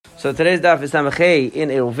So today's daf is Samachay in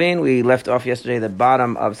Eruvin. We left off yesterday the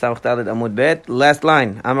bottom of Samach Daled Amud Bet. Last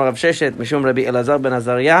line. Amar Rav Sheshet Mishum Rabbi Elazar ben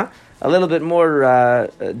Azariah. A little bit more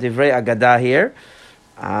Divrei Agadah here.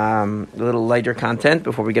 A little lighter content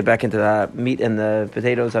before we get back into the meat and the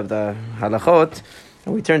potatoes of the halachot.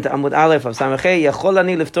 And we turn to Amud Aleph of Samachay. Yachol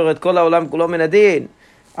ani liftor et kol haolam kulo min adin.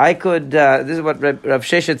 I could, this is what Rav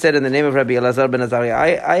Sheshet said in the name of Rabbi Elazar ben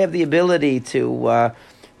Azariah. I have the ability to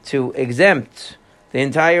exempt the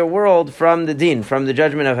entire world from the din, from the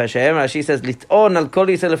judgment of Hashem. Rashi says, "Lit'on al kol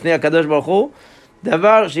yisrael lifnei HaKadosh Baruch Hu,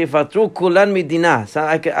 davar sheyifatru kulan midina." So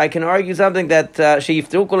I can argue something that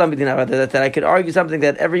sheyifatru kulan midina. Rather, that I could argue something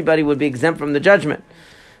that everybody would be exempt from the judgment,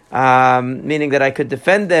 meaning that I could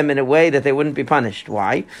defend them in a way that they wouldn't be punished.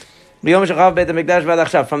 Why? From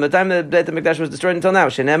the time that Beit HaMikdash was destroyed until now,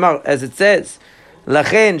 shenemar, as it says,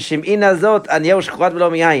 "Lachen shim'ina zot an yehu shchuchat v'lo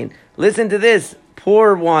miyayin." Listen to this.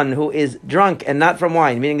 Poor one who is drunk and not from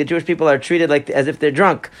wine, meaning the Jewish people are treated like as if they're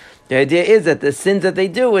drunk. The idea is that the sins that they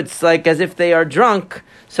do, it's like as if they are drunk,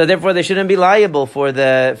 so therefore they shouldn't be liable for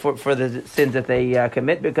the sins that they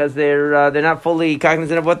commit because they're not fully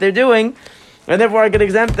cognizant of what they're doing, and therefore I could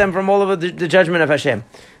exempt them from all of the judgment of Hashem.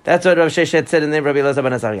 That's what Rav Sheshet said in the name of Rabbi Elazar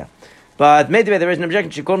ben Azariah. But maybe there is an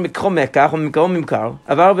objection. Shekol mikro mekach umikro mimkar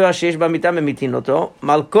avar v'ashesh b'mita memitin oto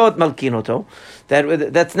malkot malkin oto.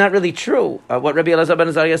 That's not really true. What Rabbi Elazar ben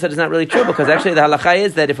Azariah said is not really true because actually the halacha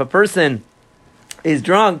is that if a person is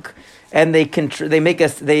drunk and they make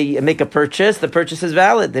a purchase, the purchase is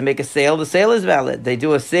valid. They make a sale, the sale is valid. They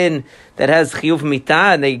do a sin that has chiyuv mita,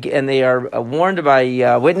 and they are warned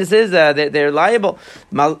by witnesses. They're liable.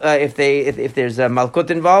 If there's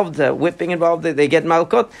malkut involved, whipping involved, they get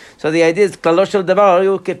malkut. So the idea is klalosh shel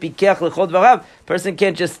davar kepikeach lechol dvarav. Person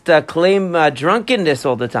can't just claim drunkenness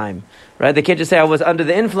all the time, right? They can't just say I was under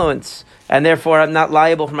the influence and therefore I'm not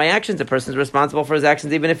liable for my actions. The person's responsible for his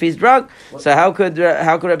actions even if he's drunk. So how could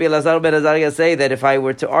Rabbi Elazar ben Azariah say that if I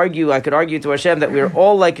were to argue, I could argue to Hashem that we're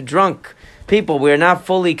all like drunk people, we're not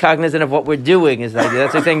fully cognizant of what we're doing, is the idea.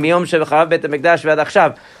 That's like saying Miyom Shevachav Bet HaMikdash V'ad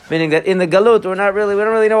Achshav, meaning that in the Galut we don't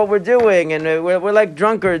really know what we're doing, and we're like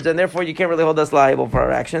drunkards, and therefore you can't really hold us liable for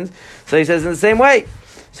our actions. So he says in the same way.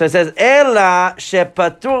 So it says Ela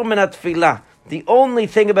shepatur min atfilah. The only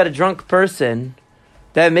thing about a drunk person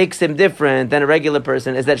that makes him different than a regular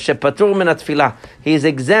person is that shepatur min tefillah. He's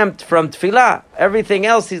exempt from tefillah. Everything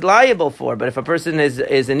else he's liable for. But if a person is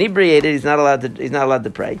inebriated, he's not allowed to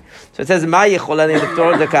pray. So it says ma yicholani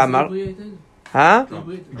l'ftor dekamar. Huh?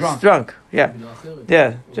 Drunk. Yeah.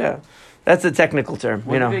 That's a technical term.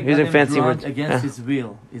 Using fancy words. Against his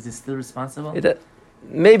will, is he still responsible?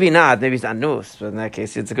 Maybe not. Maybe it's anus. But in that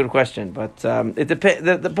case, it's a good question. But it depends.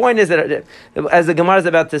 The point is that, as the Gemara is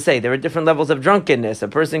about to say, there are different levels of drunkenness. A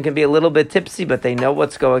person can be a little bit tipsy, but they know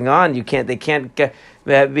what's going on. They can't be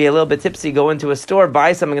a little bit tipsy, go into a store,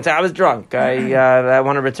 buy something, and say, "I was drunk. I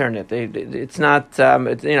want to return it." It's not.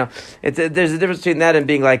 There's a difference between that and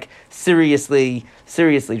being like seriously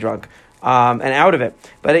drunk. And out of it.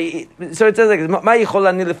 But so it says like,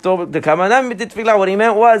 what he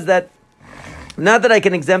meant was that. Not that I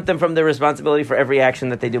can exempt them from their responsibility for every action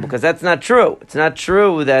that they do, because that's not true. It's not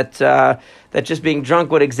true that that just being drunk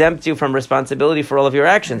would exempt you from responsibility for all of your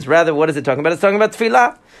actions. Rather, what is it talking about? It's talking about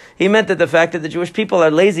tefillah. He meant that the fact that the Jewish people are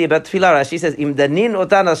lazy about tefillah. Rashi says, "Im danin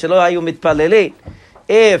otana shelo hayu mitpalelin."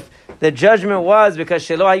 If the judgment was because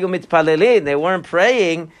shelo hayu mitpalelin, they weren't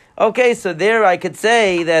praying. Okay, so there I could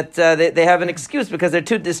say that they have an excuse because they're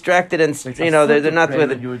too distracted and they're not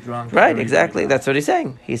with it. Right, exactly. That's what he's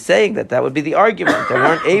saying. He's saying that would be the argument. They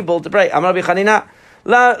weren't able to pray. Amar Rabbi Chanina.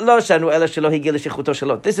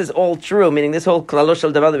 This is all true, meaning this whole klalosh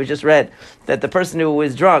shel davar that we just read, that the person who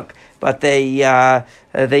is drunk, but they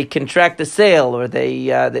contract a sale, or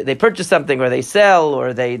they purchase something, or they sell, or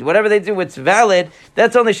whatever they do, it's valid.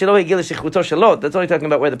 That's only shelo higil shechuto shelot. That's only talking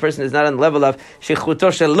about where the person is not on the level of shechuto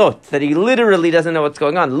shelot, that he literally doesn't know what's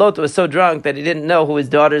going on. Lot was so drunk that he didn't know who his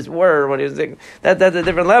daughters were when he was thinking. That's a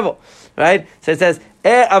different level, right? So it says.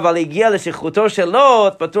 But if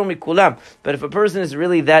a person is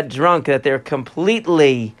really that drunk that they're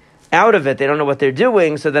completely out of it, they don't know what they're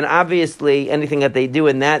doing, so then obviously anything that they do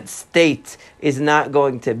in that state is not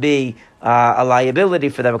going to be a liability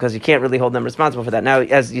for them, because you can't really hold them responsible for that. Now,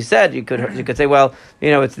 as you said, you could say, well,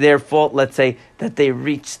 it's their fault, let's say, that they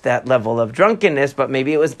reached that level of drunkenness, but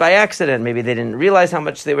maybe it was by accident. Maybe they didn't realize how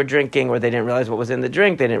much they were drinking, or they didn't realize what was in the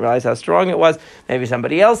drink. They didn't realize how strong it was. Maybe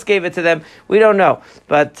somebody else gave it to them. We don't know.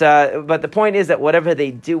 But the point is that whatever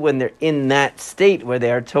they do when they're in that state where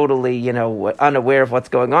they are totally, unaware of what's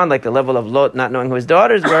going on, like the level of Lot not knowing who his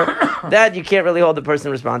daughters were, that you can't really hold the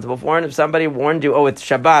person responsible for. And if somebody warned you, oh, it's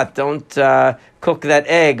Shabbat, don't cook that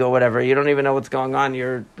egg or whatever. You don't even know what's going on.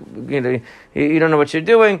 You don't know what you're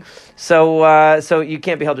doing. So you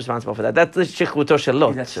can't be held responsible for that. That's the shichruto shel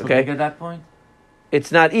lot. Is that Okay, shogeg at that point?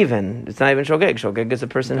 it's not even shogeg. Shogeg is a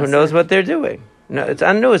person who knows what they're doing. No, it's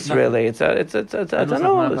anus really. It's anus.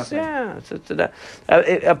 Yeah,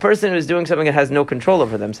 a person who's doing something that has no control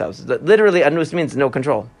over themselves. Literally, anus means no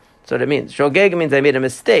control. That's what it means. Shogeg means I made a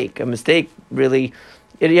mistake. A mistake really,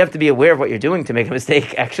 you have to be aware of what you're doing to make a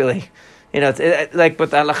mistake. Actually, it's like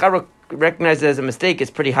what the halacha recognizes as a mistake is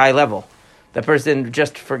pretty high level. The person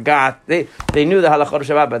just forgot. They knew the halachot of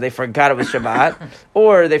Shabbat, but they forgot it was Shabbat,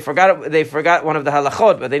 or they forgot one of the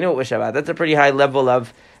halachot, but they knew it was Shabbat. That's a pretty high level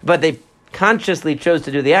of. But they consciously chose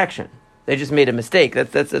to do the action. They just made a mistake.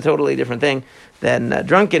 That's a totally different thing than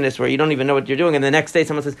drunkenness, where you don't even know what you're doing, and the next day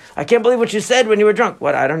someone says, "I can't believe what you said when you were drunk."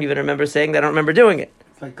 What? I don't even remember saying that. I don't remember doing it.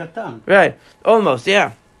 It's like katan. Right? Almost,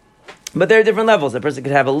 yeah. But there are different levels. A person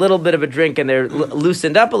could have a little bit of a drink and they're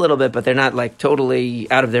loosened up a little bit, but they're not like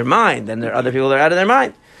totally out of their mind. Then there are other people that are out of their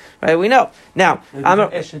mind. Right? We know. Now,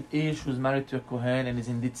 Eshet Ish who's married to a Kohen and is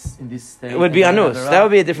in this state. It would be anus. That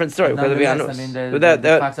would be a different story. Because it would be anus. I mean,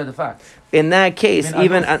 the facts are the facts. In that case, I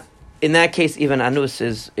mean, even anus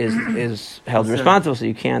is held responsible. So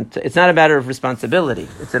you can't. It's not a matter of responsibility.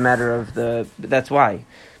 It's a matter of That's why.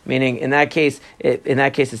 Meaning, in that case,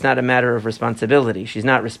 it's not a matter of responsibility. She's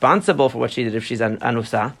not responsible for what she did if she's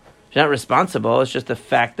anusa. She's not responsible. It's just the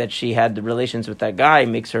fact that she had the relations with that guy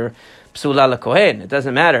makes her psula lekohen. It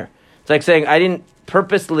doesn't matter. It's like saying, I didn't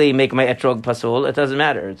purposely make my etrog pasul. It doesn't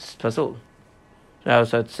matter. It's pasul.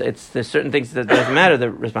 So it's there's certain things that doesn't matter, the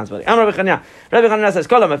responsibility. Rabbi Chanina says,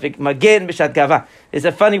 "Kol ha'mafik magen b'shat gava." It's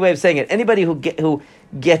a funny way of saying it. Anybody who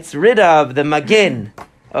gets rid of the magen,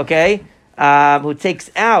 okay, who takes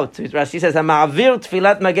out, Rashi says, "Ha'ma'avir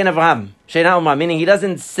tfilat magen Avraham." Sheina umra, meaning he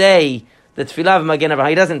doesn't say the tfilah of magen Avraham.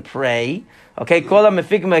 He doesn't pray. Okay, kol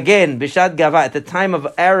ha'mafik magen b'shat gava, at the time of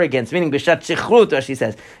arrogance, meaning b'shat shichrut. Rashi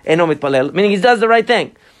says, "Eno mitpalel," meaning he does the right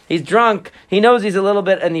thing. He's drunk. He knows he's a little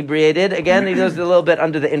bit inebriated. Again, he knows he's a little bit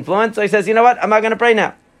under the influence. So he says, "You know what? I'm not going to pray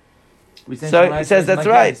now." So he says, "That's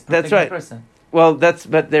right. That's right." Well,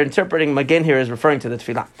 but they're interpreting magen here as referring to the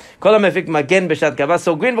tefillah. Kol ha'mefik magen b'shat gava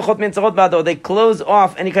sogrin v'chot mintzarot ba'ado. They close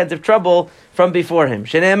off any kinds of trouble from before him.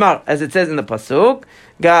 Shene'emar, as it says in the pasuk,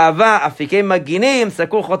 ga'ava afikei maginim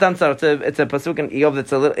sakur chotam tzar. It's a pasuk in Eov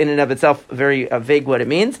that's a little, in and of itself, very vague what it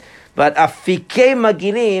means. But afikei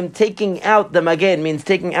maginim, taking out the magen, means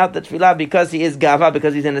taking out the tefillah because he is gava,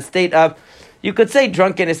 because he's in a state of, you could say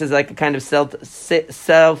drunkenness is like a kind of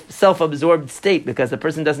self-absorbed state, because the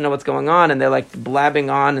person doesn't know what's going on and they're like blabbing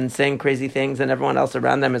on and saying crazy things, and everyone else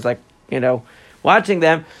around them is like, watching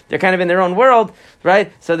them. They're kind of in their own world, right?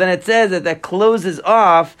 So then it says that closes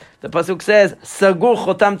off, the pasuk says, Sagur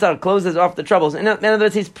chotam tzar, closes off the troubles. In other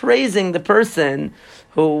words, he's praising the person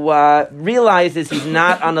who realizes he's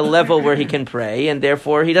not on a level where he can pray, and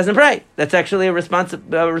therefore he doesn't pray. That's actually a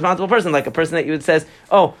responsible person, like a person that you would say,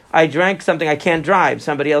 "Oh, I drank something, I can't drive.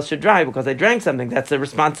 Somebody else should drive because I drank something." That's a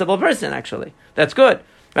responsible person, actually. That's good,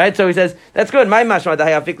 right? So he says, that's good. My mashma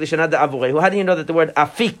dahay afik lishanad avurehu. How do you know that the word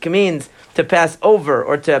afik means to pass over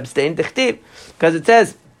or to abstain? Because it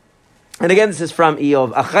says, and again, this is from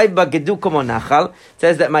Eov. It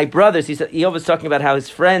says that my brothers, Eov is talking about how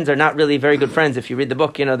his friends are not really very good friends. If you read the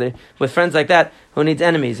book, with friends like that, who needs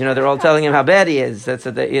enemies? They're all telling him how bad he is.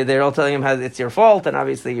 They're all telling him how it's your fault, and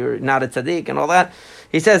obviously you're not a tzaddik and all that.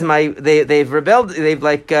 He says, they've rebelled, they've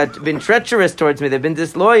been treacherous towards me, they've been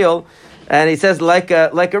disloyal. And he says, like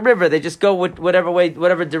a river, they just go with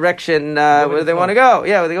whatever direction where they want to go.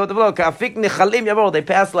 Yeah, they go with the flow. Afik nechalim yavor. They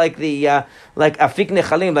pass like afik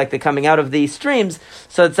nechalim, like they're coming out of the streams.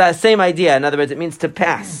 So it's that same idea. In other words, it means to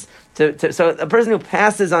pass. So a person who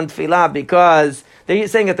passes on tefillah, because they're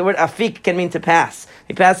saying that the word afik can mean to pass.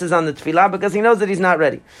 He passes on the tefillah because he knows that he's not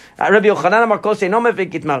ready. Rabbi Yochanan Amar Kol she'eino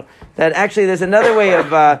mefik itmar. That actually there's another way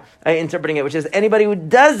of interpreting it, which is anybody who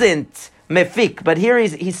doesn't mefik, but here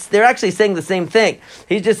they're actually saying the same thing.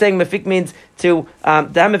 He's just saying mefik means to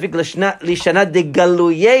mefik lishana de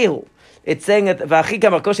galuyehu. It's saying that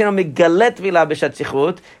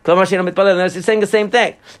he's saying the same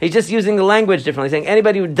thing. He's just using the language differently. He's saying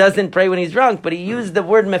anybody who doesn't pray when he's drunk, but he used the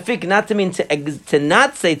word mefik not to mean to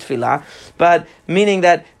not say tefillah, but meaning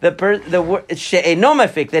that the word she'eino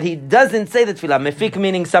mefik, that he doesn't say the tefillah. Mefik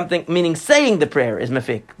meaning saying the prayer is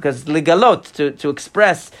mefik, because ligalot, to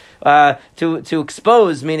express, to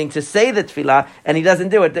expose, meaning to say the tefillah, and he doesn't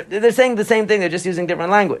do it. They're saying the same thing. They're just using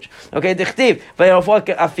different language. Okay, dichtiv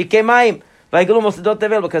v'yarofot afikei mayim.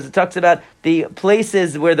 because it talks about the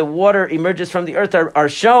places where the water emerges from the earth are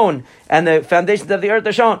shown, and the foundations of the earth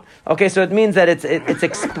are shown. Okay, so it means that it's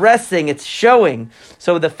expressing, it's showing.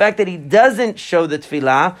 So the fact that he doesn't show the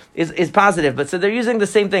tefillah is positive. But so they're using the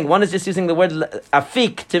same thing. One is just using the word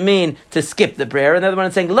afik to mean to skip the prayer. Another one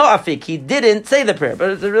is saying lo afik, he didn't say the prayer, but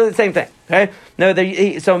it's really the same thing. Okay, no,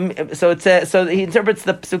 so he interprets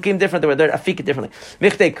the psukim different. The word afik differently.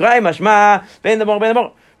 Michtei krai mashma ben the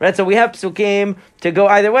mor. Right, so we have psukim to go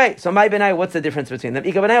either way. So my benai, what's the difference between them?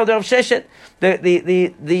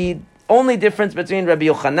 The only difference between Rabbi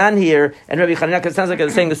Yochanan here and Rabbi Chanina, because it sounds like they're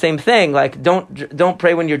saying the same thing, like don't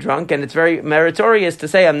pray when you're drunk, and it's very meritorious to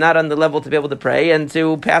say I'm not on the level to be able to pray and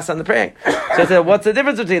to pass on the praying. So I said, what's the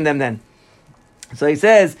difference between them then? So he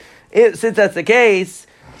says, since that's the case,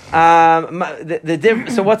 so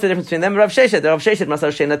what's the difference between them? Rav Sheshet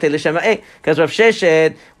masar shenate l'shema'eh, because Rav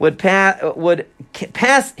Sheshet would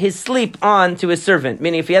pass his sleep on to his servant.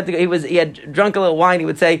 Meaning, if he had drunk a little wine, he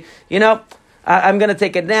would say, I'm going to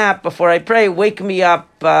take a nap before I pray. Wake me up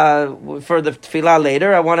for the tefillah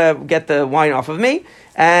later. I want to get the wine off of me,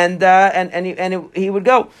 and he would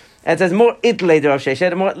go. And it says more itle Rav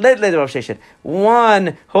Sheshet, more ledle Rav Sheshet.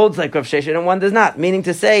 One holds like Rav Sheshet, and one does not. Meaning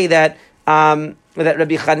to say that that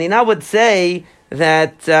Rabbi Chanina would say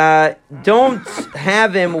that don't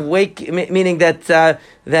have him wake, meaning that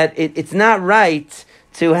it's not right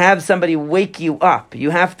to have somebody wake you up. You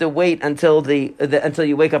have to wait until until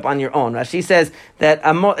you wake up on your own. Rashi says that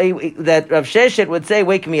Rav Sheshet would say,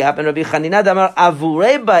 "Wake me up," and Rabbi Chanina damar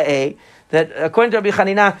avurei ba'eh, that according to Rabbi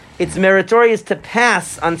Chanina, it's meritorious to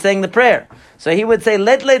pass on saying the prayer. So he would say,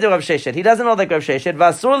 "Let later Rav Sheshet." He doesn't hold like Rav Sheshet.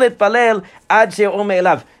 Vasur let palel ad she'or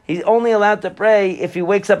me'elav. He's only allowed to pray if he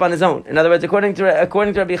wakes up on his own. In other words, according to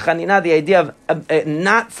Rabbi Chanina, the idea of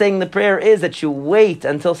not saying the prayer is that you wait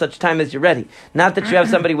until such time as you're ready, not that you have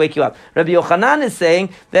somebody wake you up. Rabbi Yochanan is saying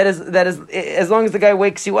that is as long as the guy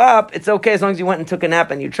wakes you up, it's okay as long as you went and took a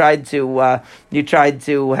nap and you tried to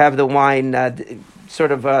have the wine.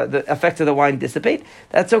 The effects of the wine dissipate,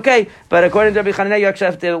 that's okay. But according to Rabbi Chanina, you actually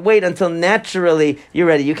have to wait until naturally you're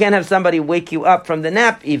ready. You can't have somebody wake you up from the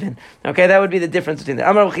nap even. Okay, that would be the difference between them.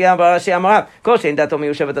 A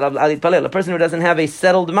person who doesn't have a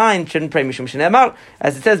settled mind shouldn't pray. As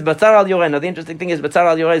it says, Batzar al Yoreh. Now the interesting thing is, Batzar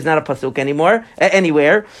al Yoreh is not a pasuk anymore,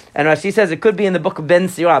 anywhere. And Rashi says it could be in the book of Ben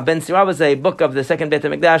Sirah. Ben Sirah was a book of the second Beit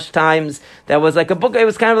HaMikdash times. That was like a book, it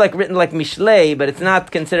was kind of like written like Mishlei, but it's not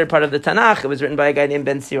considered part of the Tanakh. It was written by a guy named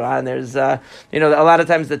Ben Sirah, and there's a lot of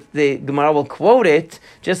times that the Gemara will quote it,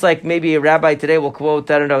 just like maybe a rabbi today will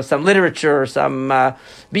quote, I don't know, some literature or some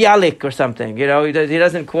Bialik or something. He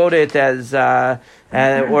doesn't quote it as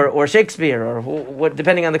or Shakespeare or what,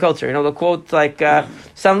 depending on the culture. They'll quote like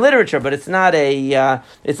some literature, but it's not a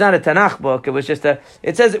Tanakh book. It was just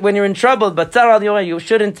it says when you're in trouble, but you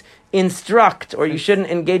shouldn't instruct or you shouldn't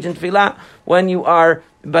engage in tefillah when you are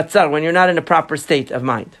batzar, when you're not in a proper state of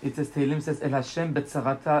mind. It says Tehillim says El Hashem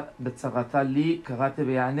betzarata li karate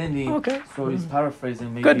ve'yaneni. Okay. So he's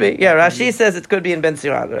paraphrasing. Maybe. Could be. Yeah, Rashi says it could be in Ben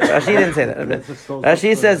Sirah. Rashi didn't say that.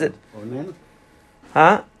 Rashi says it. Onen?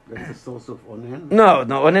 Huh? That's the source of Onen? No,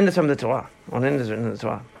 Onen is from the Torah. Onen is written in the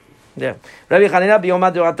Torah. Yeah. Rabbi Chanina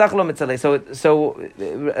biyomad duratach lo mitzaleh. So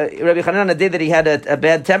Rabbi Chanina, on the day that he had a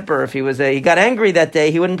bad temper, if he got angry that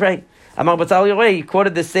day, he wouldn't pray. Amar Batzar Yoreh, he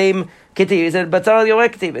quoted the same Kitty. He said, Batzar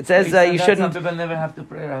Yoreh Kitty. It says you shouldn't. Some people never have to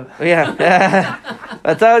pray. Yeah.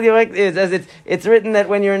 Batzar Yoreh, it says it's written that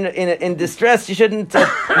when you're in distress, you shouldn't.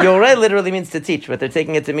 Yoreh literally means to teach, but they're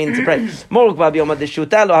taking it to mean to pray.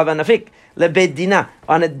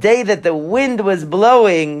 On a day that the wind was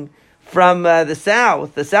blowing from the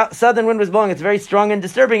southern wind was blowing. It's very strong and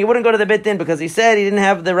disturbing. He wouldn't go to the Beit Din because he said he didn't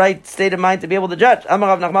have the right state of mind to be able to judge. He said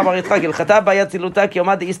Rav Nachman bar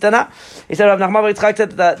Yitzchak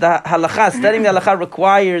said the halacha, studying the halacha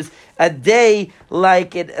requires a day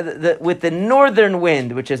like it with the northern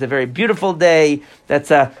wind, which is a very beautiful day. That's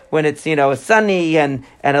when it's sunny and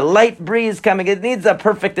a light breeze coming. It needs a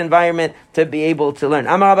perfect environment to be able to learn.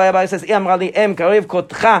 Amar Abaye says,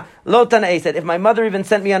 said, if my mother even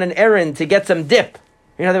sent me on an errand to get some dip.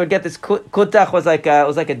 They would get this kutach was like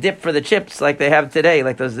a dip for the chips like they have today,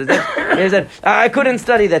 like those dips. He said, I couldn't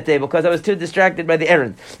study that day because I was too distracted by the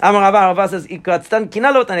errand. Amar Rabba says,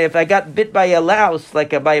 if I got bit by a louse, by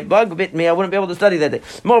a bug bit me, I wouldn't be able to study that day.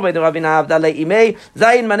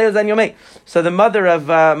 So the mother of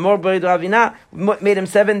Morbei Ravina made him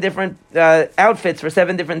 7 different outfits for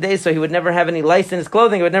 7 different days, so he would never have any lice in his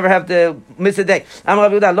clothing. He would never have to miss a day.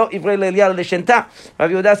 Rabbi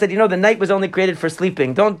Yehuda said, the night was only created for sleeping.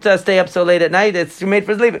 sleeping. Don't stay up so late at night. It's made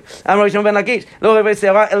for sleeping. Actually,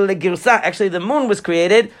 the moon was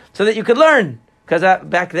created so that you could learn. Because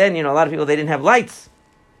back then, a lot of people, they didn't have lights.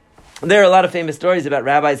 There are a lot of famous stories about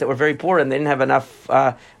rabbis that were very poor and they didn't have enough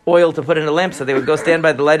oil to put in a lamp, so they would go stand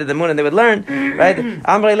by the light of the moon and they would learn, right?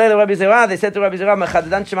 They said to Rabbi Zerah,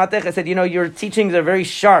 I said, your teachings are very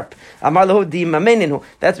sharp.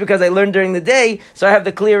 That's because I learned during the day, so I have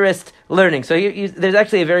the clearest learning. So there's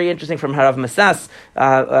actually a very interesting from Harav Masas,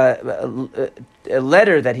 a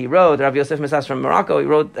letter that he wrote, Rabbi Yosef Masas from Morocco. He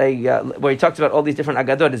wrote where he talks about all these different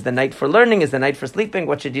agadot. Is the night for learning? Is the night for sleeping?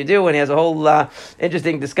 What should you do? And he has a whole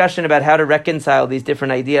interesting discussion about how to reconcile these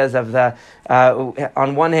different ideas of the.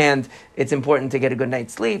 On one hand, it's important to get a good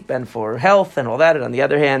night's sleep and for health and all that. And on the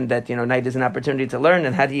other hand, that night is an opportunity to learn.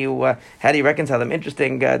 And how do you reconcile them?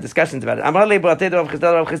 Interesting discussions about it.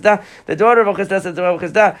 The daughter of Rav Chisda said to Rav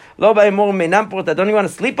Chisda, "Lo ba'emor meinam porta." Don't you want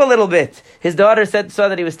to sleep a little bit? His daughter saw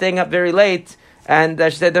that he was staying up very late. And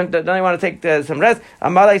she said, don't you want to take some rest?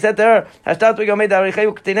 Amalai said to her,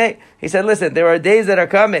 he said, listen, there are days that are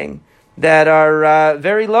coming that are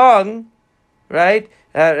very long, right?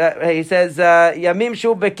 He says, Yamim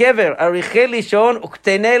shu bekever, arichei lishon,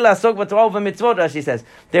 ukteinei lasok b'torah u'b'mitzvot, Rashi says.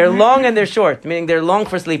 They're long and they're short, meaning they're long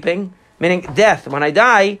for sleeping, meaning death. When I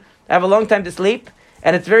die, I have a long time to sleep,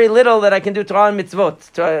 and it's very little that I can do Torah and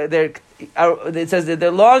mitzvot. It says that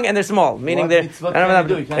they're long and they're small, meaning they're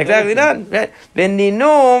exactly done. Right?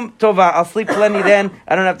 Beninum tova, I'll sleep plenty then.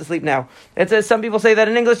 I don't have to sleep now. It says some people say that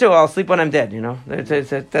in English too. I'll sleep when I'm dead.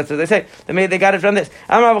 That's what they say. They got it from this.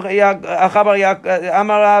 Amar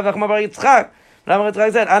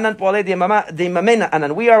said, Anan,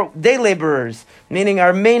 we are day laborers, meaning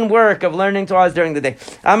our main work of learning Torah is during the day.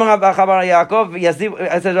 Rav Achabar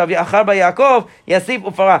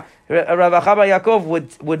Yaakov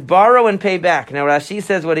would borrow and pay back. Now Rashi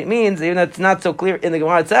says what it means, even though it's not so clear in the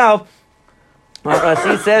Gemara itself. What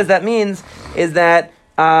Rashi says that means is that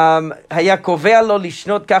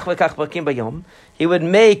he would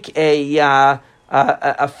make a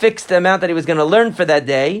fixed amount that he was going to learn for that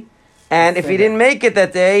day. And if he didn't make it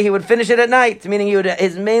that day, he would finish it at night, meaning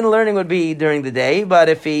his main learning would be during the day, but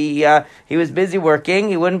if he was busy working,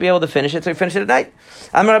 he wouldn't be able to finish it, so he finished it at night.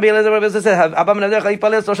 If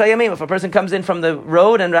a person comes in from the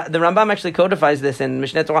road, and the Rambam actually codifies this in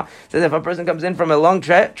Mishneh Torah, says if a person comes in from a long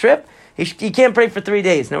trip, he can't pray for 3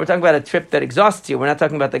 days. Now we're talking about a trip that exhausts you. We're not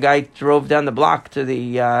talking about the guy who drove down the block to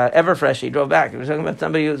the Everfresh, he drove back. We're talking about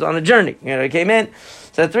somebody who's on a journey. He came in.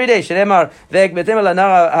 So 3 days. Shneimar ve'ekbetem el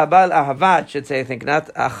anar habal ahavat. Should say, I think,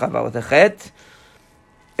 not ahava with a chet.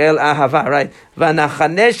 El ahava, right?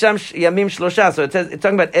 V'nachane sham yamim shlosha. So it's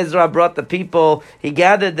talking about Ezra brought the people. He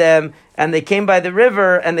gathered them, and they came by the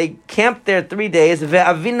river, and they camped there 3 days.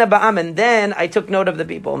 Ve'avina ba'am. And then I took note of the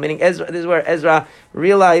people. Meaning, Ezra. This is where Ezra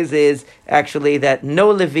realizes actually that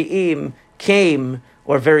no Levi'im came,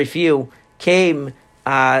 or very few came.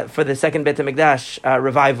 For the second Beit HaMikdash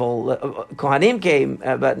revival, Kohanim came,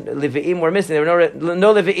 but Levi'im were missing. There were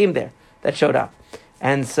no Levi'im there that showed up.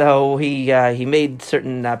 And so he made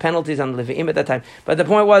certain penalties on Levi'im at that time. But the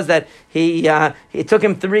point was that it took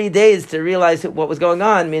him 3 days to realize what was going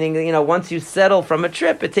on, meaning, once you settle from a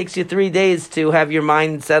trip, it takes you 3 days to have your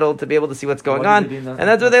mind settled to be able to see what's going on. And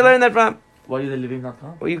that's where they learned that from. Why do the Levim not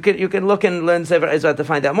come? Well, you can look and learn Sefer Ezra to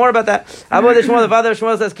find out more about that. The father of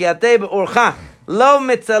Shmuel says, Ki atei be'orcha lo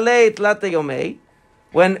mitzalei tlata yomei.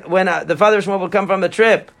 When the father of Shmuel would come from the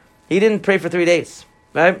trip, he didn't pray for 3 days,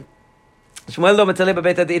 right? Shmuel lo mitzalei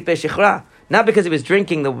bebeit hadit be'shichra. Not because he was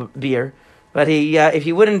drinking the beer, but if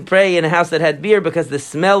he wouldn't pray in a house that had beer because the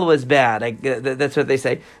smell was bad, that's what they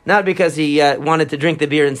say. Not because he wanted to drink the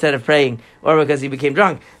beer instead of praying, or because he became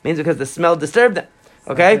drunk. It means because the smell disturbed him.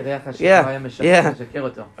 Okay. Yeah.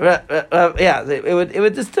 It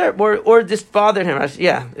would disturb or just bother him.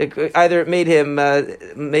 Yeah. Either it made him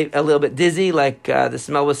made a little bit dizzy, like the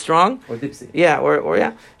smell was strong, or dipsy. Yeah. Or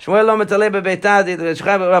yeah. Shmuel lo metaleh bebeitad.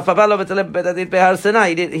 Rafava lo metaleh bebeitad behar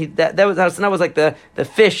Sinai. That was Har Sinai was like the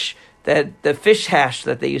fish. The fish hash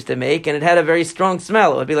that they used to make, and it had a very strong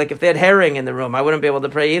smell. It would be like if they had herring in the room. I wouldn't be able to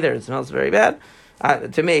pray either. It smells very bad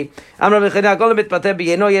to me. Anybody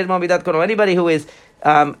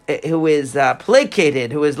who is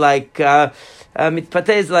placated, who is like mitpateh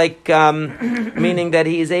is like meaning that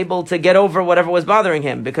he is able to get over whatever was bothering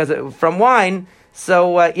him because from wine.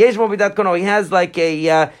 So he has like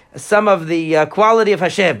some of the quality of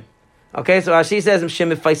Hashem. Okay, so Rashi says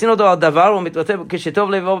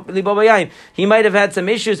he might have had some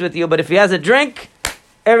issues with you, but if he has a drink,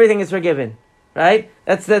 everything is forgiven. Right?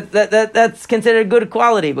 That's considered good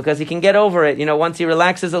quality because he can get over it. Once he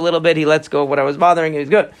relaxes a little bit, he lets go of what was bothering him. He's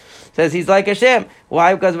good. Says he's like Hashem.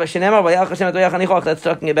 Why? Because that's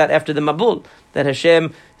talking about after the Mabul, that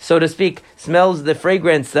Hashem, so to speak, smells the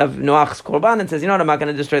fragrance of Noach's Korban and says, you know what, I'm not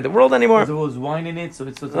going to destroy the world anymore. There was wine in it, so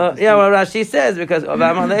it's sort of... Yeah, well, Rashi says, because he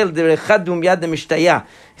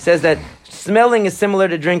says that smelling is similar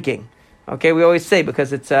to drinking. Okay, we always say,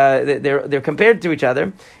 because it's they're compared to each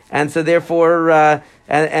other, and so therefore,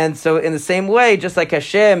 and so in the same way, just like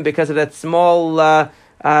Hashem, because of that small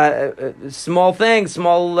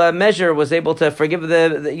measure, was able to forgive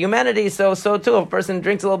the humanity, so too, if a person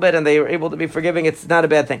drinks a little bit and they are able to be forgiving, it's not a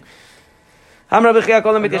bad thing. Maybe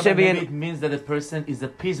it means that a person is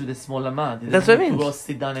at peace with a small amount. That's what it means. To go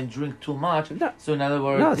sit down and drink too much. No. So in other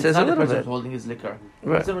words, No, it's not the person bit. holding his liquor.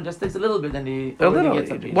 Right. Someone just takes a little bit and he A already little.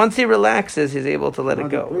 gets at peace. Once he relaxes, he's able to let it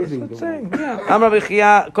go. That's what I'm saying. Yeah.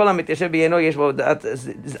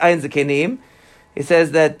 He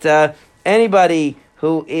says that anybody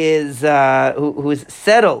who is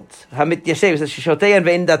settled, meaning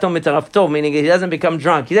he doesn't become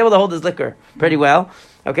drunk, he's able to hold his liquor pretty well.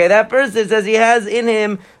 Okay, that person says he has in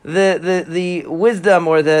him the wisdom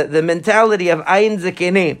or the mentality of Ayin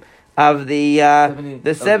Zekenim, of the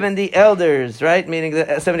 70 elders, right? Meaning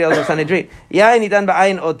the 70 elders of Sanhedrin. Yain nitan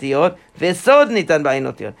ba'ayin otiyot, v'sod nitan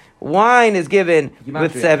ba'ayin otiyot. Wine is given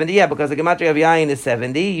with 70, because the gematria of Yain is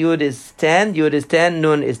 70, Yud is 10,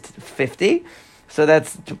 Nun is 50. So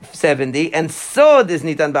that's 70, and Sod is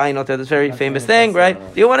nitan ba'ayin otiyot. This very famous thing, right?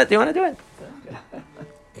 Do you want to do it?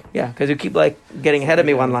 Yeah, because you keep getting ahead of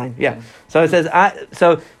me one line. Yeah. So it says,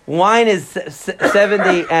 so wine is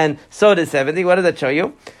 70 and Sod is 70. What does that show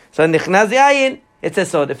you? So Nichnaz Yayin, it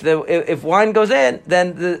says Sod. If wine goes in,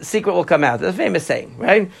 then the secret will come out. That's a famous saying,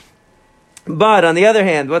 right? But on the other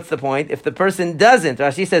hand, what's the point? If the person doesn't,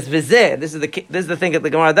 Rashi says Vizeh. This is the thing that the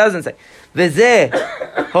Gemara doesn't say. Vizeh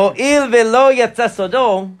ho'il velo yatsa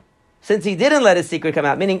sodo. Since he didn't let his secret come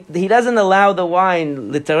out, meaning he doesn't allow the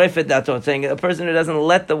wine litarefet datot, saying a person who doesn't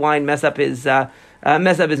let the wine mess up his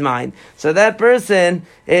mind. So that person,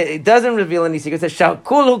 it doesn't reveal any secrets. It says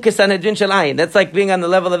Shalkulhu kesanhedrin shalayin. That's like being on the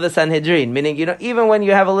level of the Sanhedrin, meaning even when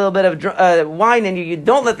you have a little bit of wine and you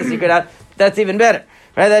don't let the secret out, that's even better.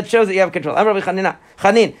 Right? That shows that you have control. Rabbi Chanin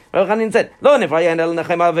said, "Lo nefrayin el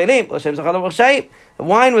nechem avelim, l'shem zachal v'rshayim."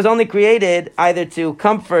 Wine was only created either to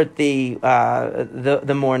comfort the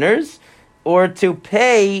mourners or to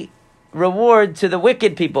pay reward to the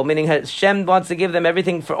wicked people, meaning Hashem wants to give them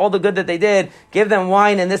everything for all the good that they did, give them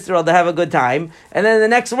wine in this world to have a good time, and then in the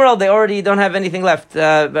next world they already don't have anything left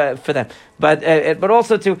for them. But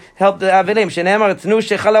also to help the Avilim. Shenemar tznu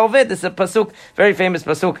shechal oved. This is a pasuk, very famous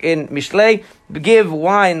pasuk in Mishlei. Give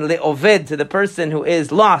wine le'oved to the person who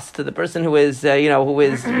is lost, to the person who is who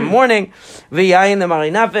is mourning. V'yayin lemari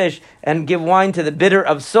nafesh, and give wine to the bitter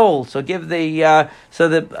of soul. So give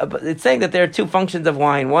it's saying that there are two functions of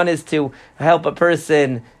wine. One is to help a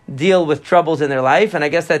person deal with troubles in their life, and I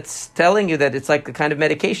guess that's telling you that it's like a kind of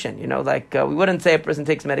medication. We wouldn't say a person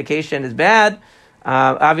takes medication is bad.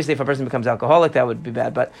 Obviously, if a person becomes alcoholic, that would be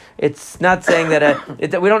bad. But it's not saying that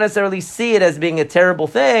we don't necessarily see it as being a terrible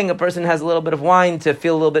thing. A person has a little bit of wine to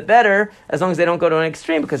feel a little bit better, as long as they don't go to an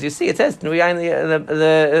extreme. Because you see, it says le'oved.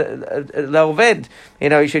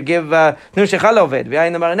 You should give nu shechal oved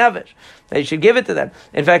v'yayin lemar navesh. You should give it to them.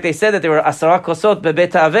 In fact, they said that there were asara kosot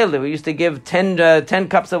bebet ha'avel. We used to give 10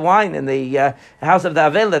 cups of wine in the house of the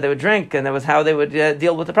avel that they would drink, and that was how they would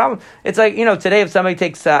deal with the problem. It's like, today if somebody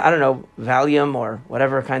takes, Valium or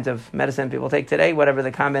whatever kinds of medicine people take today, whatever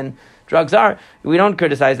the common drugs are, we don't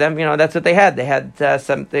criticize them. That's what they had. They had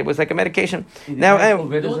it was like a medication. Now, here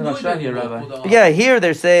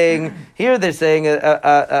they're saying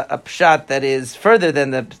a pshat that is further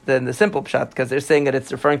than the simple pshat, because they're saying that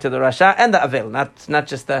it's referring to the Rasha and the Avel, not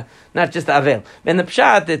just the Avel. In the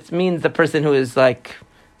pshat, it means the person who is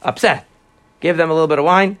upset. Give them a little bit of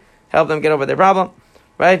wine, help them get over their problem,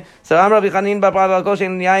 right? So Rabbi Chanin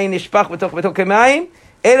yayin nishpach b'tok kemayim.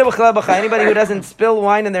 Anybody who doesn't spill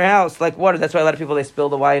wine in their house like water. That's why a lot of people, they spill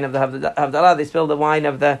the wine of the Havdalah. They spill the wine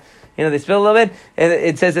of the, they spill a little bit. And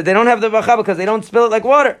it says that they don't have the bracha because they don't spill it like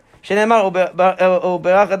water. Right? The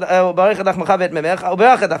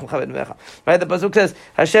pasuk says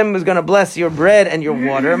Hashem is going to bless your bread and your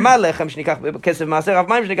water. In other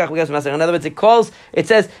words, it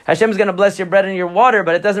says Hashem is going to bless your bread and your water,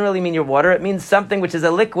 but it doesn't really mean your water. It means something which is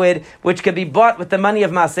a liquid which can be bought with the money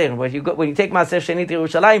of Maaser. When you take Maaser Sheni to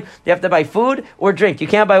Yerushalayim, you have to buy food or drink. You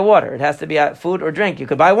can't buy water. It has to be food or drink. You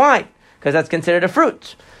could buy wine because that's considered a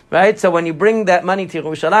fruit. Right? So when you bring that money to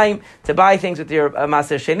Yerushalayim to buy things with your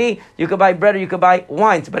Maaser Sheni, you could buy bread or you could buy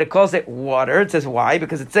wine. But it calls it water. It says why?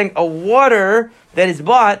 Because it's saying a water that is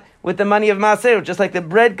bought with the money of Maaser, just like the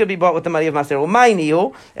bread could be bought with the money of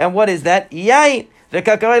Maaser. And what is that? Yain.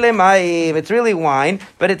 It's really wine,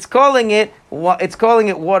 but it's calling it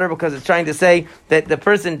water because it's trying to say that the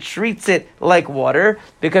person treats it like water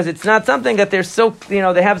because it's not something that they're so,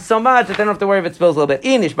 they have so much that they don't have to worry if it spills a little bit.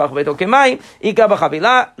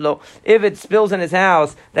 If it spills in his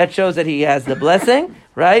house, that shows that he has the blessing,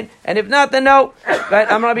 right? And if not, then no. Right?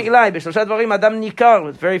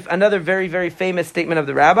 It's another very, very famous statement of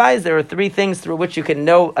the rabbis. There are three things through which you can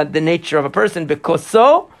know the nature of a person. Because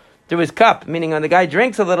through his cup, meaning when the guy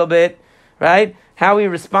drinks a little bit, right? How he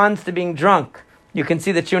responds to being drunk. You can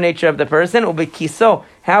see the true nature of the person. Ubekiso,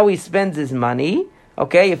 how he spends his money.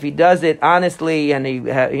 Okay, if he does it honestly and he,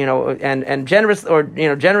 and generous or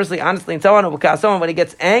generously, honestly, and so on. Ubekiso, when he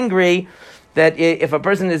gets angry, that if a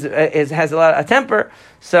person has a lot of temper,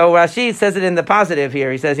 so Rashi says it in the positive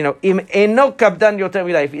here. He says,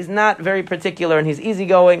 if he's not very particular and he's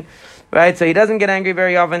easygoing, right? So he doesn't get angry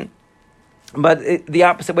very often. But the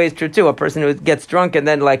opposite way is true too. A person who gets drunk and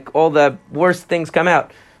then all the worst things come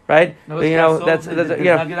out, right? No, that's not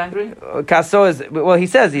get angry. Kaso is he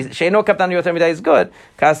says sheino kaptan yoter midai is good.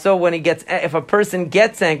 Kaso when if a person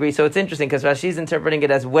gets angry, so it's interesting because Rashi's interpreting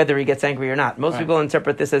it as whether he gets angry or not. Most people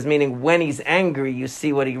interpret this as meaning when he's angry, you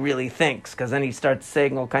see what he really thinks because then he starts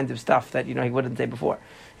saying all kinds of stuff that he wouldn't say before.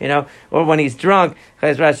 Or when he's drunk,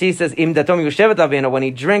 as Rashi says, when he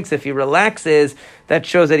drinks, if he relaxes, that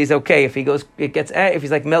shows that he's okay. If if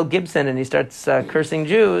he's like Mel Gibson and he starts cursing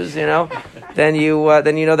Jews, then you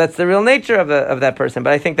know that's the real nature of that person.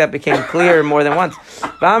 But I think that became clear more than once.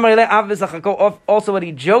 Also, what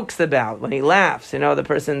he jokes about when he laughs, the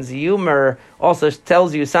person's humor also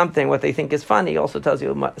tells you something. What they think is funny also tells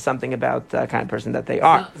you something about the kind of person that they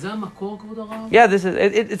are. Yeah, this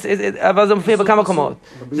is אבל זה מופיע בכמה מקומות.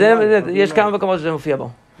 יש כמה מקומות שזה מופיע בו.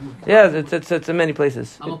 Yeah, it's in many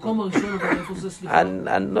places. המקום הראשון, אבל איפה זה, סליחה?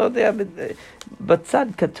 אני לא יודע, בצד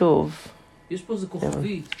כתוב. יש פה איזה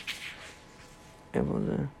כוכבית. איפה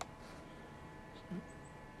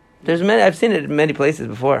זה? I've seen it in many places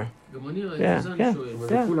before. Yeah.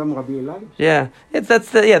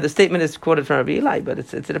 The statement is quoted from Rabbi Eli, but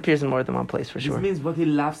it appears in more than one place for sure. This means what he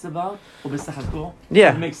laughs about,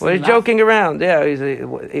 yeah, what he's joking around. Yeah,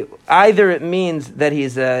 either it means that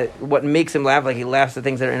he's what makes him laugh, like he laughs at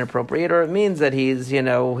things that are inappropriate, or it means that he's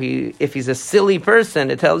if he's a silly person,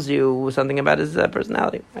 it tells you something about his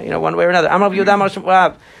personality. One way or another.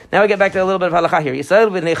 Now we get back to a little bit of halacha here. You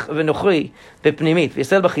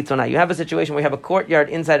have a situation where you have a courtyard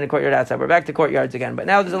inside and a courtyard outside. We're back to courtyards again, but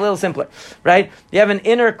now this is a little simpler, right? You have an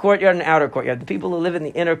inner courtyard and an outer courtyard. The people who live in the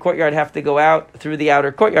inner courtyard have to go out through the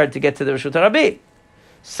outer courtyard to get to the Reshut HaRabbi.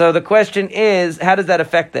 So the question is, how does that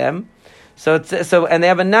affect them? And they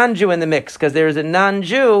have a non-Jew in the mix because there is a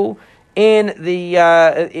non-Jew in the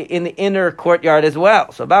inner courtyard as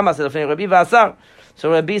well. So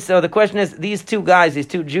the question is, these two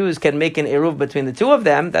Jews can make an eruv between the two of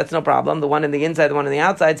them. That's no problem. The one in the inside, the one on the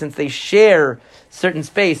outside, since they share certain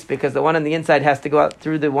space, because the one on the inside has to go out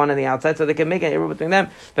through the one on the outside, so they can make an eruv between them.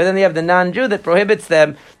 But then they have the non-Jew that prohibits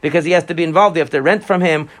them because he has to be involved. You have to rent from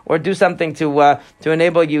him or do something to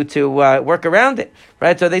enable you to work around it,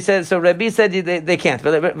 right? So Rabbi said they can't.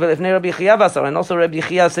 And also Rabbi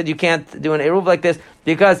Chia said you can't do an eruv like this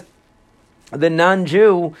because the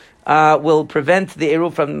non-Jew will prevent the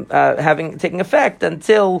eruv from taking effect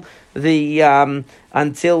until the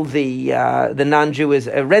non-Jew is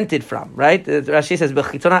rented from, right? Rashi says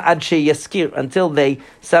b'chitona ad sheyaskir, until they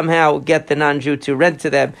somehow get the non-Jew to rent to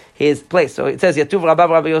them his place. So it says Yatuv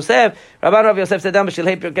Rabbi Yosef. Rabbi Yosef said at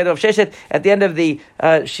the end of the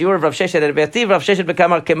shiur of Rav Sheshet at Be'ativ, Rav Sheshet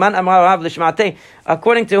bekamar keman amar Rav lishmatei.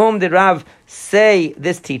 According to whom did Rav say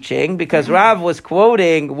this teaching? Because Rav was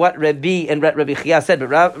quoting what Rabbi and Rabbi Chia said,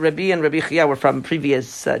 but Rabbi and Rabbi Chia were from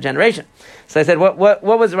previous generation. So I said, what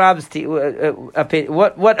was Rav's opinion?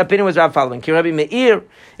 What opinion was Rav following? Ki Rabbi Meir.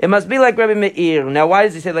 It must be like Rabbi Meir. Now, why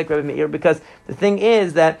does he say like Rabbi Meir? Because the thing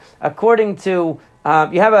is that according to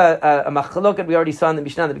you have a machloket we already saw in the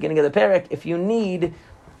Mishnah at the beginning of the parak. If you need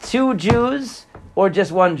two Jews or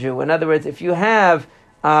just one Jew, in other words, if you have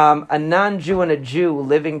a non-Jew and a Jew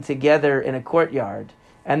living together in a courtyard,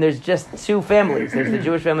 and there's just two families, there's the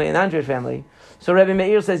Jewish family and the non-Jewish family. So Rabbi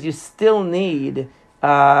Meir says you still need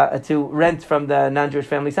to rent from the non-Jewish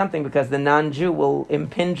family something because the non-Jew will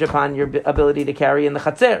impinge upon your ability to carry in the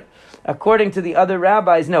chatzir. According to the other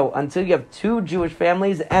rabbis, no, until you have two Jewish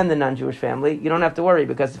families and the non-Jewish family, you don't have to worry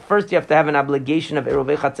because first you have to have an obligation of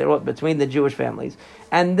eruvei chatzirot between the Jewish families.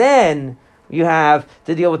 And then you have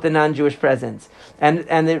to deal with the non-Jewish presence.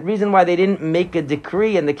 And the reason why they didn't make a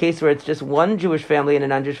decree in the case where it's just one Jewish family and a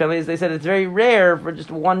non-Jewish family is they said it's very rare for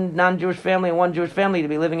just one non-Jewish family and one Jewish family to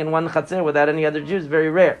be living in one chatzir without any other Jews.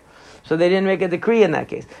 Very rare. So they didn't make a decree in that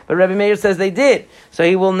case. But Rabbi Meir says they did. So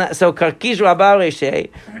he will not. So Karkish Rabba Reshe,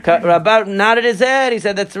 Rabba nodded his head. He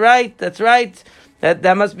said, "That's right.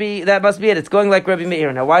 That must be it. It's going like Rabbi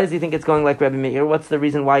Meir." Now, why does he think it's going like Rabbi Meir? What's the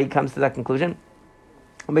reason why he comes to that conclusion?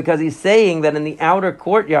 Because he's saying that in the outer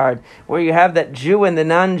courtyard, where you have that Jew and the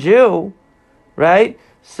non-Jew, right?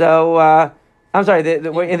 So, in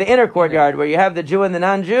the inner courtyard, where you have the Jew and the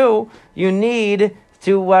non-Jew, you need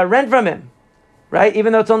to rent from him, right?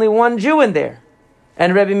 Even though it's only one Jew in there.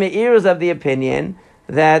 And Rabbi Meir is of the opinion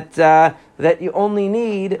that you only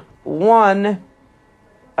need one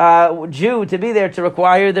Jew to be there to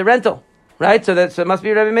require the rental, right? So it must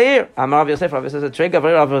be Rabbi Meir. Amar Rav Yosef, Rav Yosef says,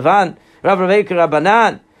 Rav Ravan, Rav Ravei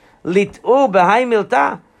Rabanan, Lit'u b'hai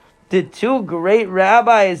milta. Did two great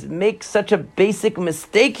rabbis make such a basic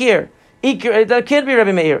mistake here? That can't be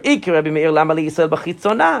Rabbi Meir. Rabbi Meir lama li Yisrael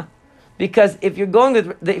b'chitzona. Because if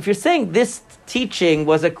you're saying this teaching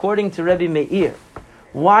was according to Rabbi Meir,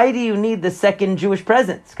 why do you need the second Jewish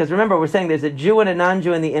presence? Because remember, we're saying there's a Jew and a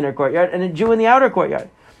non-Jew in the inner courtyard and a Jew in the outer courtyard.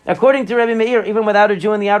 According to Rabbi Meir, even without a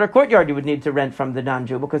Jew in the outer courtyard, you would need to rent from the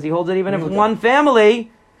non-Jew, because he holds it even if one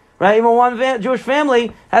family, right? Even one Jewish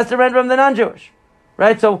family has to rent from the non-Jewish,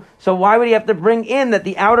 right? So why would he have to bring in that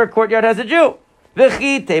the outer courtyard has a Jew?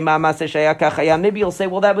 Maybe you'll say,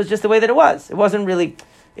 well, that was just the way that it was. It wasn't really.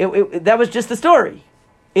 That was just the story.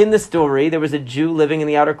 In the story, there was a Jew living in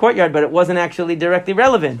the outer courtyard, but it wasn't actually directly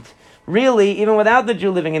relevant. Really, even without the Jew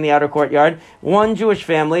living in the outer courtyard, one Jewish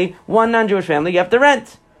family, one non-Jewish family, you have to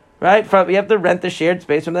rent. Right? You have to rent the shared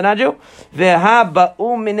space from the non-Jew.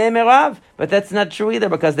 But that's not true either,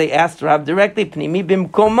 because they asked Rav directly, because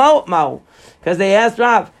they asked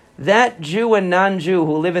Rav, that Jew and non-Jew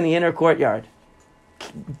who live in the inner courtyard,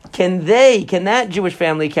 can that Jewish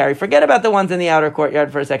family carry? Forget about the ones in the outer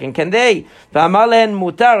courtyard for a second. Can they?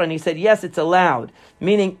 And he said, yes, it's allowed.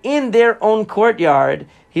 Meaning, in their own courtyard,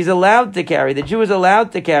 he's allowed to carry. The Jew is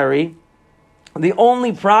allowed to carry. The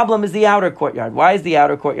only problem is the outer courtyard. Why is the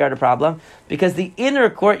outer courtyard a problem? Because the inner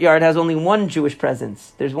courtyard has only one Jewish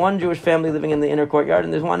presence. There's one Jewish family living in the inner courtyard,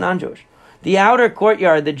 and there's one non-Jewish. The outer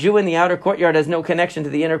courtyard, the Jew in the outer courtyard has no connection to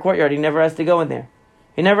the inner courtyard. He never has to go in there.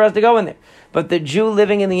 But the Jew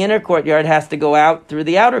living in the inner courtyard has to go out through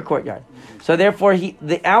the outer courtyard. So therefore,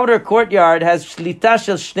 the outer courtyard has shlita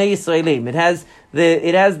shel shnei Yisraelim. It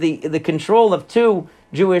has the control of two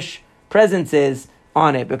Jewish presences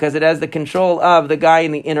on it, because it has the control of the guy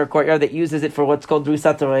in the inner courtyard that uses it for what's called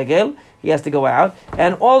drusat regel. He has to go out,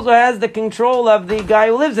 and also has the control of the guy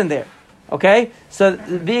who lives in there. Okay, so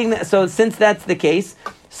since that's the case.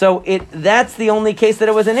 So that's the only case that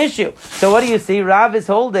it was an issue. So what do you see? Rav is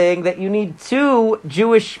holding that you need two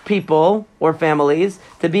Jewish people or families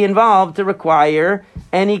to be involved to require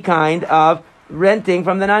any kind of renting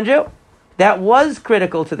from the non-Jew. That was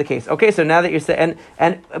critical to the case. Okay, so now that you're saying,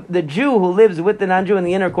 and the Jew who lives with the non-Jew in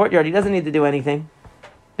the inner courtyard, he doesn't need to do anything,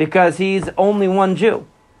 because he's only one Jew.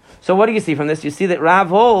 So what do you see from this? You see that Rav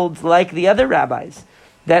holds, like the other rabbis,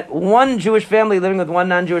 that one Jewish family living with one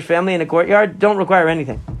non-Jewish family in a courtyard don't require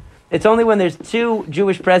anything. It's only when there's two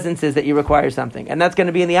Jewish presences that you require something, and that's going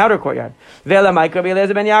to be in the outer courtyard. Rabbi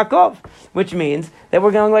Eliezer ben Yaakov, which means that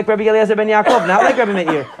we're going like Rabbi Eliezer ben Yaakov, not like Rabbi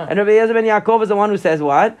Meir. And Rabbi Eliezer ben Yaakov is the one who says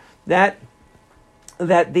what? That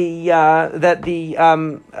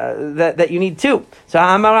you need two. So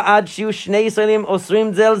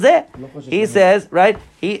he says, right?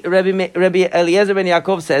 Rabbi Eliezer ben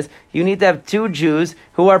Yaakov says you need to have two Jews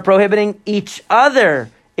who are prohibiting each other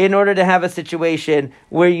in order to have a situation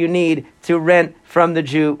where you need to rent from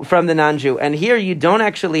the non-Jew. And here you don't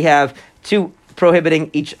actually have two prohibiting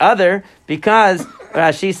each other, because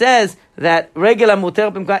Rashi says that regel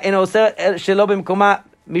muter shelo b'mkoma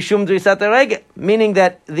mishum drisat regel, meaning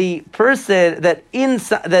that the person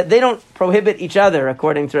that they don't prohibit each other,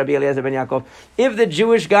 according to Rabbi Eliezer ben Yaakov. If the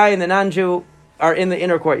Jewish guy and the non-Jew are in the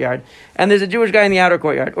inner courtyard, and there's a Jewish guy in the outer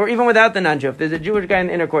courtyard, or even without the non-Jew, if there's a Jewish guy in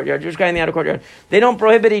the inner courtyard, Jewish guy in the outer courtyard, they don't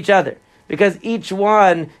prohibit each other, because each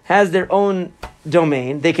one has their own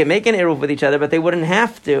domain. They can make an eruv with each other, but they wouldn't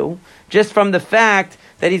have to, just from the fact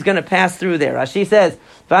that he's going to pass through there. Rashi says,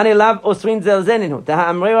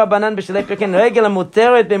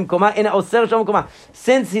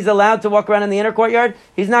 since he's allowed to walk around in the inner courtyard,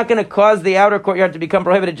 he's not going to cause the outer courtyard to become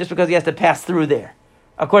prohibited just because he has to pass through there,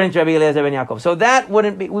 according to Rabbi Eliezer ben Yaakov. So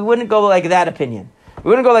we wouldn't go like that opinion.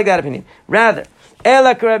 Rather,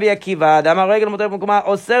 Ela Rabbi Akiva.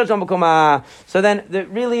 So then,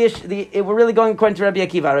 we're really going according to Rabbi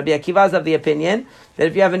Akiva. Rabbi Akiva is of the opinion that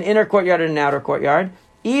if you have an inner courtyard and an outer courtyard,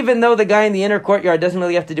 even though the guy in the inner courtyard doesn't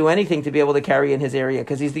really have to do anything to be able to carry in his area,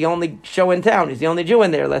 because he's the only show in town, he's the only Jew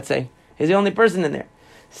in there, let's say. He's the only person in there.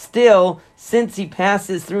 Still, since he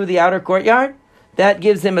passes through the outer courtyard, that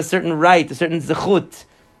gives him a certain right, a certain zechut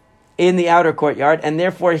in the outer courtyard, and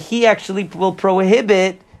therefore he actually will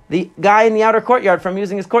prohibit the guy in the outer courtyard from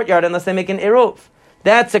using his courtyard unless they make an eruv.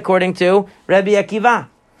 That's according to Rabbi Akiva.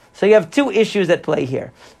 So you have two issues at play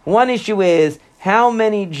here. One issue is, how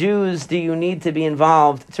many Jews do you need to be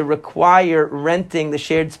involved to require renting the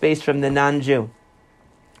shared space from the non-Jew?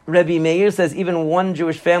 Rabbi Meir says even one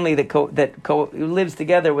Jewish family who lives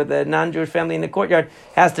together with a non-Jewish family in the courtyard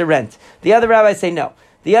has to rent. The other rabbis say no.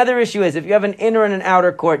 The other issue is, if you have an inner and an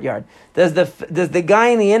outer courtyard, does the guy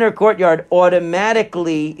in the inner courtyard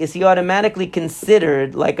automatically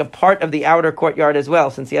considered like a part of the outer courtyard as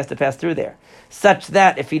well, since he has to pass through there, such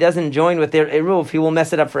that if he doesn't join with their eruv, he will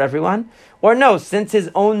mess it up for everyone? Or no, since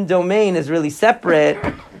his own domain is really separate,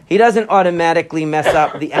 he doesn't automatically mess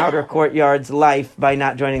up the outer courtyard's life by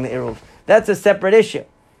not joining the eruv. That's a separate issue.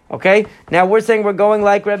 Okay? Now we're saying we're going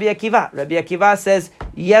like Rabbi Akiva. Rabbi Akiva says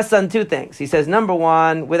yes on two things. He says, number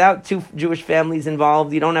one, without two Jewish families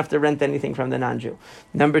involved, you don't have to rent anything from the non-Jew.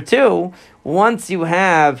 Number two, once you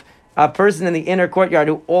have a person in the inner courtyard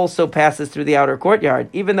who also passes through the outer courtyard,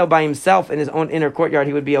 even though by himself in his own inner courtyard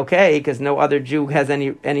he would be okay because no other Jew has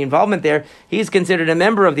any involvement there, he's considered a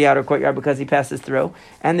member of the outer courtyard because he passes through,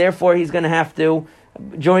 and therefore he's going to have to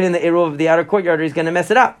join in the eruv of the outer courtyard or he's going to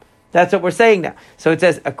mess it up. That's what we're saying now. So it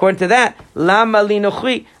says, according to that, Lama li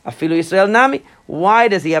nochri, afilu Yisrael nami. Why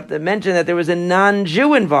does he have to mention that there was a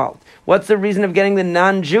non-Jew involved? What's the reason of getting the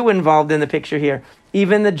non-Jew involved in the picture here?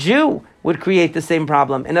 Even the Jew would create the same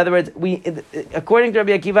problem. In other words, according to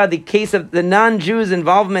Rabbi Akiva, the case of the non-Jew's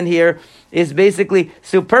involvement here is basically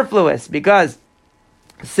superfluous, because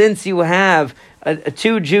since you have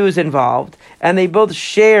two Jews involved, and they both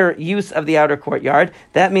share use of the outer courtyard,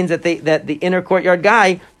 that means that the inner courtyard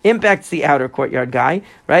guy impacts the outer courtyard guy,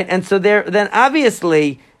 right? And so then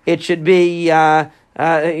obviously it should be, there's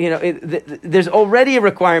already a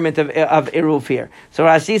requirement of eruv here. So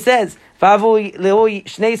Rashi says, he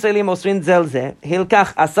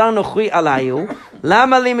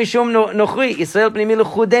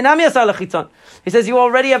says, you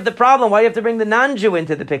already have the problem. Why do you have to bring the non-Jew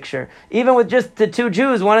into the picture? Even with just the two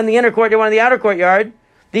Jews, one in the inner courtyard, one in the outer courtyard,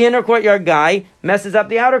 the inner courtyard guy messes up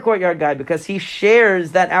the outer courtyard guy because he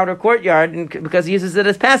shares that outer courtyard and because he uses it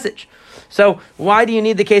as passage. So why do you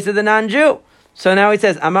need the case of the non-Jew? So now he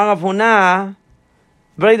says, Amar Rav Huna,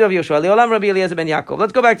 Brei Rav Yoshua, Leolam Rabbi Eliezer ben Yaakov.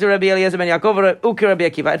 Let's go back to Rabbi Eliezer ben Yaakov, Uki Rabbi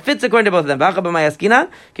Akiva. It fits according to both of them.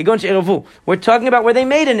 We're talking about where they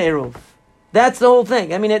made an eruv. That's the whole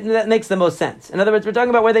thing. I mean, that makes the most sense. In other words, we're talking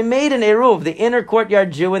about where they made an eruv. The inner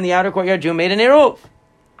courtyard Jew and the outer courtyard Jew made an eruv.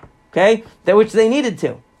 Okay? Which they needed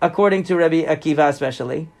to, according to Rabbi Akiva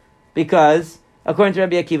especially. Because, according to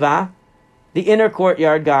Rabbi Akiva, the inner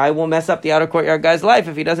courtyard guy will mess up the outer courtyard guy's life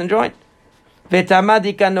if he doesn't join. And the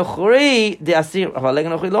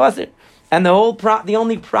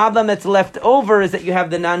only problem that's left over is that you have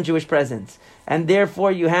the non-Jewish presence. And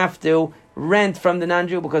therefore you have to rent from the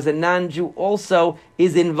non-Jew, because the non-Jew also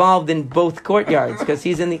is involved in both courtyards, because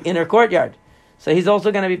he's in the inner courtyard. So he's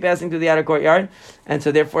also going to be passing through the outer courtyard, and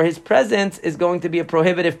so therefore his presence is going to be a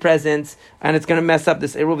prohibitive presence, and it's going to mess up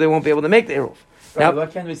this eruv. They won't be able to make the eruv. Now, why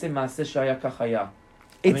can't we say Maaseh Shaya Kachaya?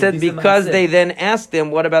 It said because they then asked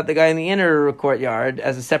him, what about the guy in the inner courtyard,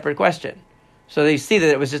 as a separate question. So they see that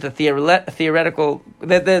it was just a theoretical,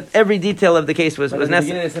 that every detail of the case was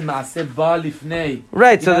necessary.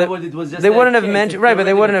 Right, so they wouldn't have mentioned, right, but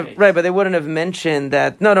they wouldn't have mentioned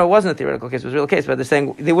that, no, it wasn't a theoretical case, it was a real case, but they're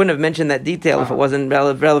saying they wouldn't have mentioned that detail if it wasn't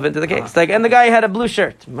relevant to the case. Like, and the guy had a blue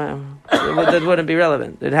shirt. That wouldn't be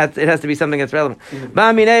relevant. It has to be something that's relevant.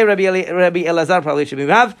 Rabbi Elazar probably should be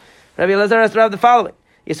Rav. Rabbi Elazar has to have the following.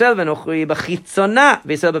 Let's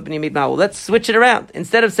switch it around.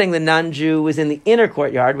 Instead of saying the non-Jew is in the inner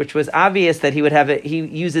courtyard, which was obvious that he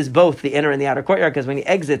uses both the inner and the outer courtyard, because when he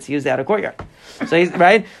exits, he uses the outer courtyard. So he's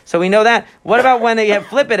right. So we know that. What about when they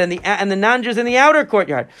flip it and the non-Jews in the outer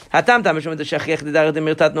courtyard?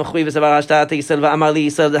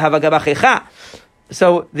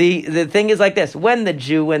 So the thing is like this: when the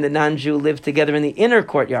Jew and the non-Jew live together in the inner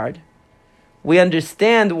courtyard, we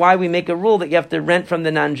understand why we make a rule that you have to rent from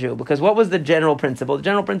the non-Jew. Because what was the general principle? The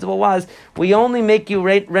general principle was, we only make you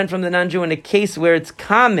rent from the non-Jew in a case where it's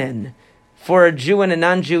common for a Jew and a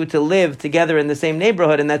non-Jew to live together in the same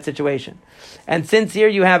neighborhood in that situation. And since here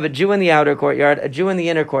you have a Jew in the outer courtyard, a Jew in the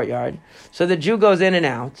inner courtyard, so the Jew goes in and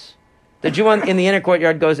out. The Jew in the inner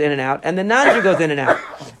courtyard goes in and out, and the non-Jew goes in and out.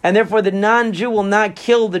 And therefore the non-Jew will not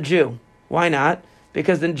kill the Jew. Why not?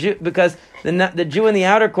 Because the Jew in the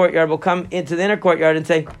outer courtyard will come into the inner courtyard and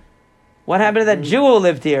say, what happened to that Jew who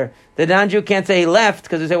lived here? The non-Jew can't say he left,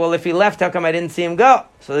 because they say, well, if he left, how come I didn't see him go?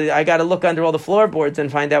 So I got to look under all the floorboards and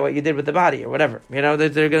find out what you did with the body or whatever. You know, they're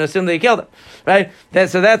going to assume that you killed him, right?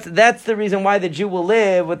 So that's the reason why the Jew will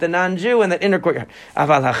live with the non-Jew in that inner courtyard.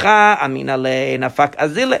 But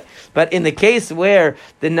in the case where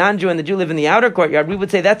the non-Jew and the Jew live in the outer courtyard, we would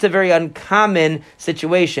say that's a very uncommon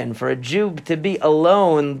situation for a Jew to be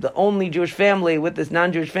alone, the only Jewish family with this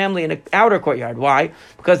non-Jewish family in an outer courtyard. Why?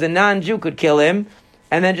 Because the non-Jew could kill him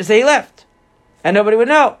and then just say he left, and nobody would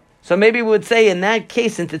know. So maybe we would say in that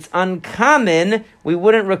case, since it's uncommon, we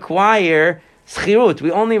wouldn't require schirut.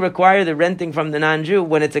 We only require the renting from the non-Jew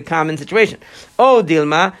when it's a common situation. Oh,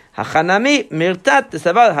 Dilma, hachanami, mirtat,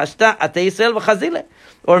 tesaval, hashta, ate Yisrael, v'chazile.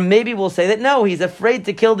 Or maybe we'll say that no, he's afraid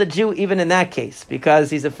to kill the Jew even in that case,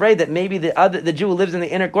 because he's afraid that maybe the Jew who lives in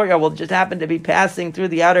the inner courtyard will just happen to be passing through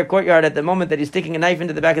the outer courtyard at the moment that he's sticking a knife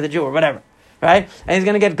into the back of the Jew or whatever, right? And he's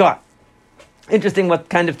going to get caught. Interesting what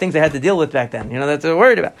kind of things they had to deal with back then. You know, that's what we're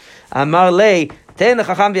worried about. Amar lei, ten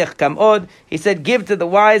lechacham v'yachkam od. He said, give to the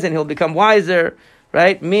wise and he'll become wiser,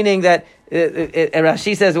 right? Meaning that,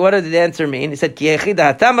 Rashi says, what did the answer mean? He said,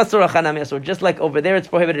 just like over there it's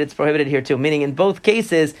prohibited here too. Meaning in both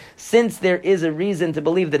cases, since there is a reason to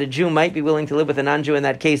believe that a Jew might be willing to live with a non-Jew in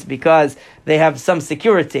that case because they have some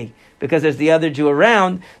security, because there's the other Jew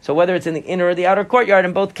around. So whether it's in the inner or the outer courtyard,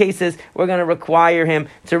 in both cases, we're going to require him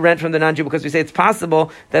to rent from the non-Jew, because we say it's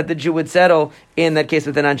possible that the Jew would settle in that case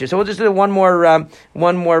with the non-Jew. So we'll just do one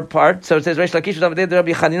more part. So it says, Reish Lakish,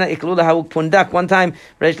 one time,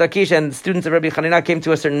 Reish Lakish and students of Rabbi Chanina came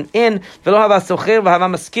to a certain inn.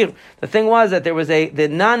 The thing was that there was the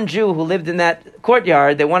non-Jew who lived in that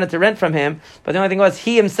courtyard. They wanted to rent from him, but the only thing was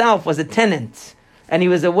he himself was a tenant, and he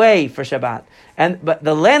was away for Shabbat. But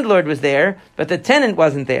the landlord was there, but the tenant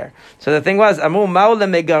wasn't there. So the thing was,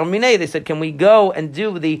 they said, can we go and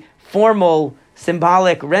do the formal,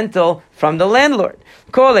 symbolic rental from the landlord?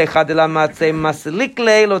 Now,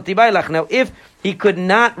 if he could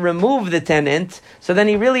not remove the tenant, so then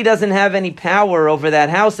he really doesn't have any power over that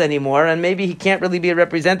house anymore, and maybe he can't really be a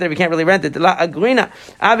representative, he can't really rent it.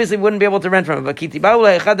 Obviously, wouldn't be able to rent from him.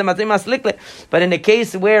 But in a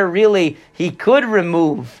case where really he could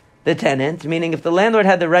remove the tenant, meaning if the landlord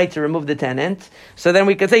had the right to remove the tenant, so then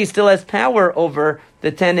we could say he still has power over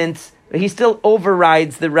the tenant's, he still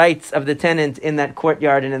overrides the rights of the tenant in that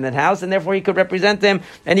courtyard and in that house, and therefore he could represent them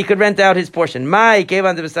and he could rent out his portion. Right, so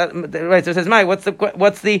it says, what's the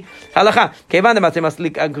halacha?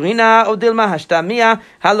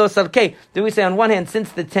 Do we say on one hand,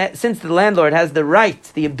 since the landlord has the right,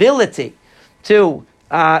 the ability to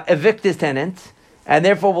evict his tenant, and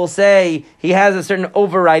therefore we'll say he has a certain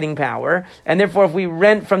overriding power, and therefore if we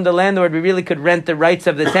rent from the landlord, we really could rent the rights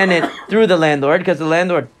of the tenant through the landlord, because the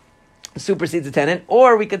landlord supersedes the tenant.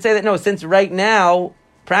 Or we could say that no, since right now,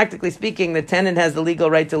 practically speaking, the tenant has the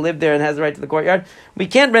legal right to live there and has the right to the courtyard, we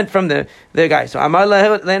can't rent from the guy. So Amar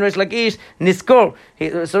Reish Lakish niskor.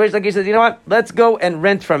 So Reish Lakish says, you know what? Let's go and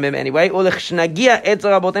rent from him anyway. And when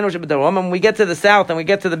we get to the south and we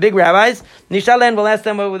get to the big rabbis, Nishalen will ask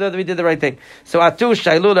them whether we did the right thing. So Atu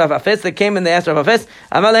Shailu Rav Afes, they came and they asked Rav Afes,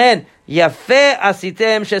 Amar lehen Yafeh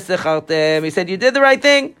asitem shesechartem. He said, you did the right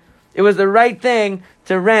thing. It was the right thing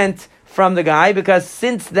to rent from the guy, because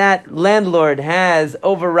since that landlord has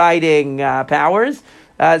overriding powers,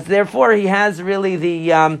 therefore he has really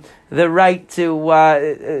the right to,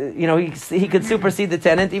 he could supersede the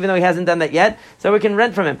tenant, even though he hasn't done that yet. So we can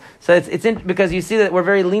rent from him. So it's because you see that we're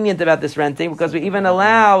very lenient about this renting, because we even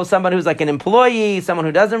allow someone who's like an employee, someone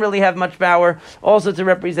who doesn't really have much power, also to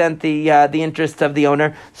represent the interests of the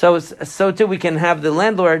owner. So too we can have the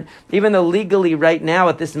landlord, even though legally right now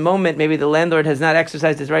at this moment maybe the landlord has not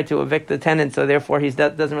exercised his right to evict the tenant, so therefore he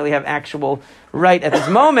doesn't really have actual right at this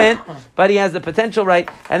moment, but he has the potential right,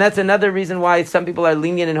 and that's another reason why some people are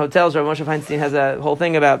lenient in hotels. Rav Moshe Feinstein has a whole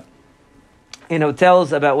thing in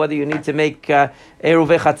hotels about whether you need to make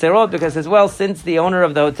eruvei chatzerot, because as well, since the owner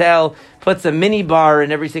of the hotel puts a mini bar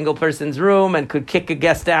in every single person's room and could kick a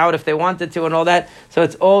guest out if they wanted to and all that, so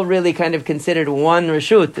it's all really kind of considered one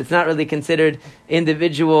reshut. It's not really considered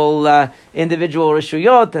individual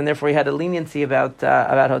reshuyot, and therefore he had a leniency about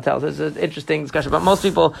hotels. It's an interesting discussion, but most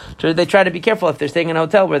people they try to be careful if they're staying in a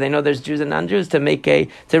hotel where they know there's Jews and non-Jews to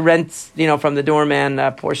rent from the doorman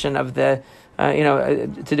a portion of the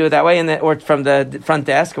to do it that way, or from the front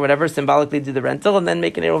desk or whatever, symbolically do the rental, and then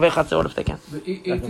make an Erovei Chatzorot if they can. אם